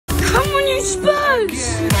Spurs!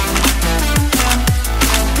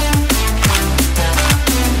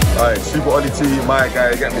 Alright, Super Olly T, my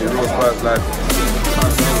guy, get me a real Spurs lad.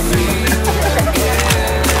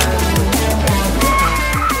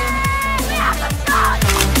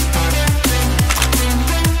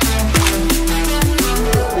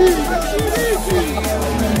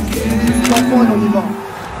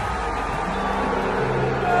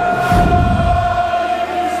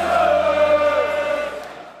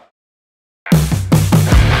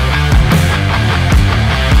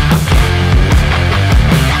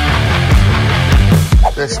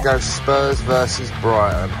 Let's go Spurs versus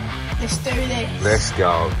Brighton. Let's do this. Let's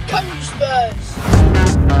go. Come on, Spurs.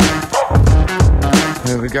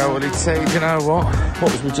 Here we go, Olly T. Do you know what?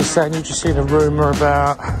 What was we just saying? You just seen a rumour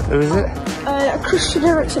about, who is it? Christian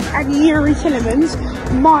Eriksen and Yuri Tillemans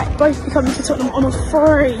might both be coming to Tottenham on a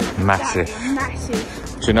free. Massive.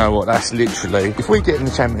 Massive. Do you know what? That's literally, if we get in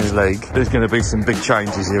the Champions League, there's going to be some big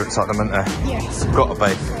changes here at Tottenham, isn't there? Yes. Got to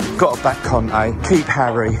be. Got to back Conte. Keep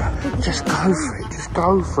Harry. Just go for it. Just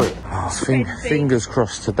go for it. Oh, fingers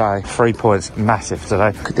crossed today. 3 points, massive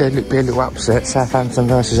today. Could there be a little upset? Southampton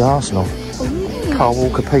versus Arsenal. Ooh. Carl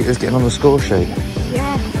Walker-Peters getting on the score sheet.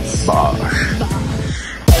 Yes. Bosh.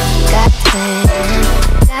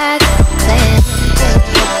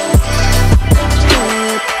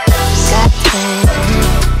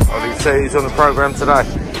 Olly T's on the programme today.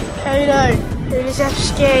 Kodo,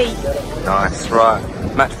 Kulusevski. Nice,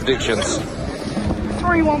 right. Match predictions.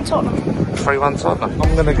 3-1 Tottenham. 3-1 Tottenham.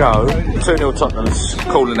 I'm going to go 2-0 Tottenham's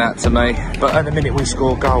calling out to me. But at the minute we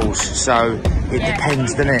score goals, so it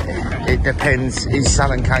depends, doesn't it? It depends. Is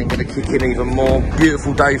Salah Kane going to kick in even more?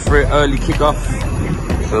 Beautiful day for it, early kick-off.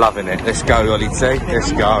 Loving it. Let's go, Olly T.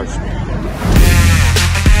 Let's go.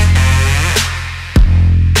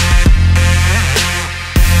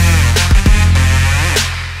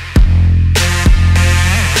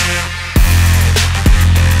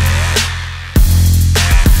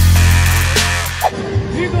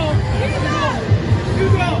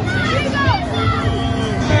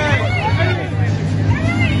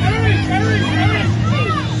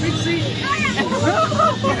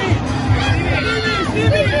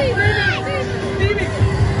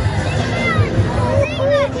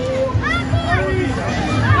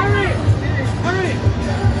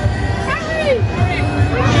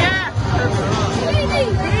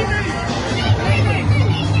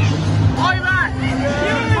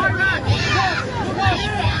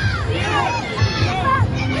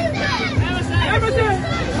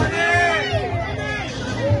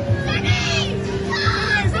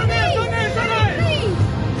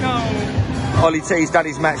 Olly T's done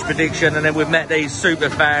his match prediction, and then we've met these super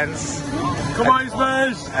fans. Come on,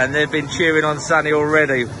 Spurs! And they've been cheering on Sonny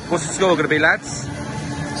already. What's the score going to be, lads?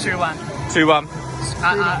 2-1. 2-1.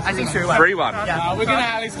 I think 3-1. 3-1. Yeah, we're going to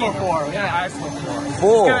at least score 4. We're going to at least score 4. 4? It's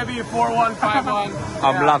going to be a 4-1, 5-1.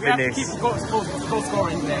 I'm loving we have this. To keep goal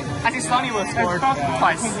scoring today. I think Sonny will score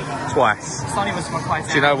twice. Sonny will score twice.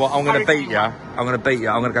 Do you know what? I'm going to beat you. I'm going to beat you.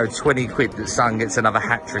 I'm going to go 20 quid that Son gets another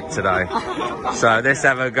hat-trick today. So let's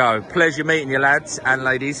have a go. Pleasure meeting you, lads and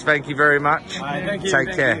ladies. Thank you very much. Thank you.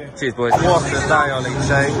 Take care. You. Cheers, boys. What a day, Olly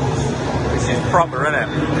T. This is proper, isn't it?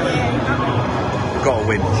 Got to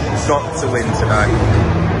win. Got to win today.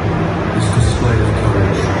 This display of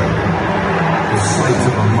courage, the sight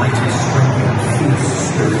of a mighty strength and fierce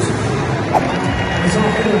spirit. As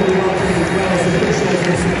our field we are taking players of officials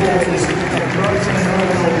and supporters at Brighton and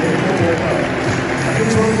Olly. I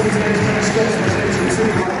think one of today's main steps was into two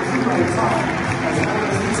great time. As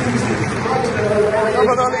the teams of Brighton and Olly. Come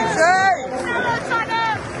on, Olly T!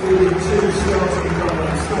 Two starting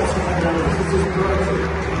numbers, starting numbers. This is Brighton.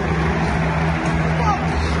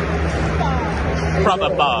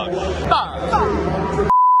 Proper bug.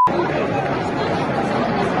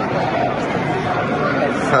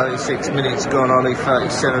 36 minutes gone, Olly.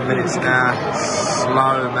 37 minutes now.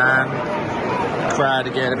 Slow, man. Crowd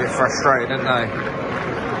are getting a bit frustrated, aren't they?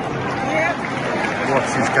 What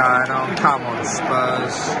is going on? Come on,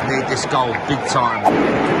 Spurs. Need this goal big time.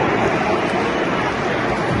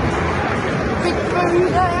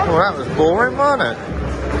 Well, that was boring, wasn't it?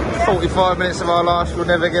 45 minutes of our life we'll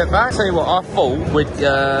never get back. Tell you what, I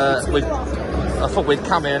thought we'd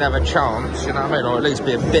come here and have a chance, you know what I mean, or at least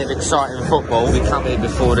be a bit of exciting football. We come here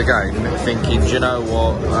before the game thinking, do you know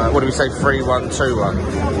what do we say, 3-1, 2-1?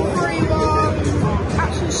 3-1,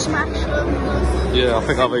 actually smash them. Yeah, I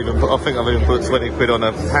think I've even put 20 quid on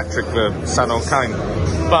a hat-trick for Son on Kane.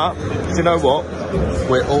 But, do you know what?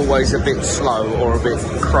 We're always a bit slow or a bit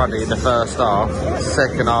cruddy in the first half.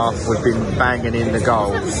 Second half, we've been banging in the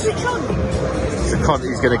goals. It's a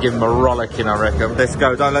Conte's going to give him a rollicking, I reckon. Let's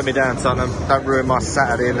go. Don't let me down, Tottenham. Don't ruin my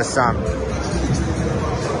Saturday in the sun.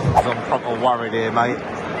 I'm proper worried here, mate.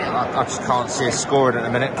 I just can't see us scoring at the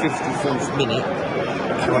minute. 54th minute.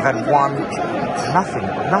 We've had nothing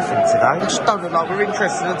today. I just don't look like we're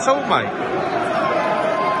interested at all, mate.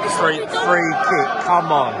 Free kick,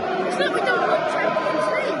 come on.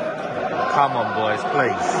 Come on, boys,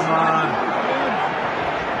 please. Come on.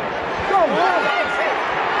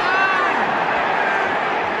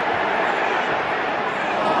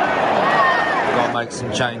 We've got to make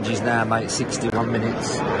some changes now, mate. 61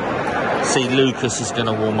 minutes. See, Lucas is going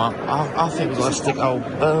to warm up. I think we've got to stick old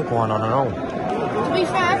Bergwijn on and all. To be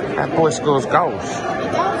fair, that boy scores goals. he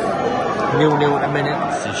does. 0-0 at a minute.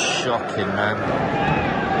 This is shocking, man.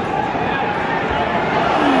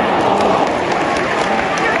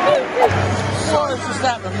 What has just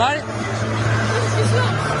happened, mate?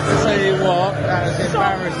 I'll tell you what, that was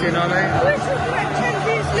embarrassing, Olly. We're talking about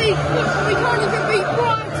Champions League. We can't even beat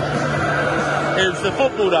Brighton. It was the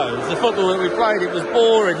football, though. It was the football that we played. It was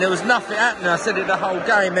boring. There was nothing happening. I said it the whole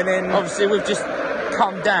game, and then obviously we've just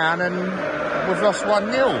come down and we've lost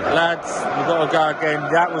 1-0. Lads, we've got to go again.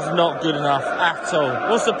 That was not good enough at all.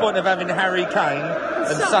 What's the point of having Harry Kane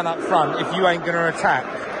and Son up front if you ain't going to attack?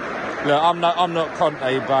 Look, I'm not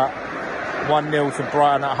Conte, but 1-0 to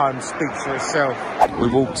Brighton at home speaks for itself. We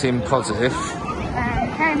walked in positive,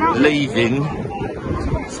 leaving.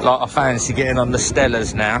 It's like I fancy getting on the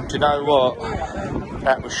Stellas now. Do you know what?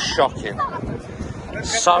 That was shocking.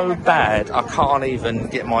 So bad, I can't even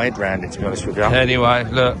get my head around it, to be honest with you. Anyway,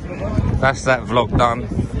 look, that's that vlog done.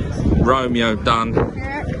 Romeo done.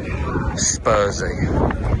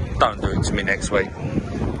 Spursy. Don't do it to me next week.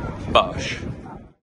 Bush.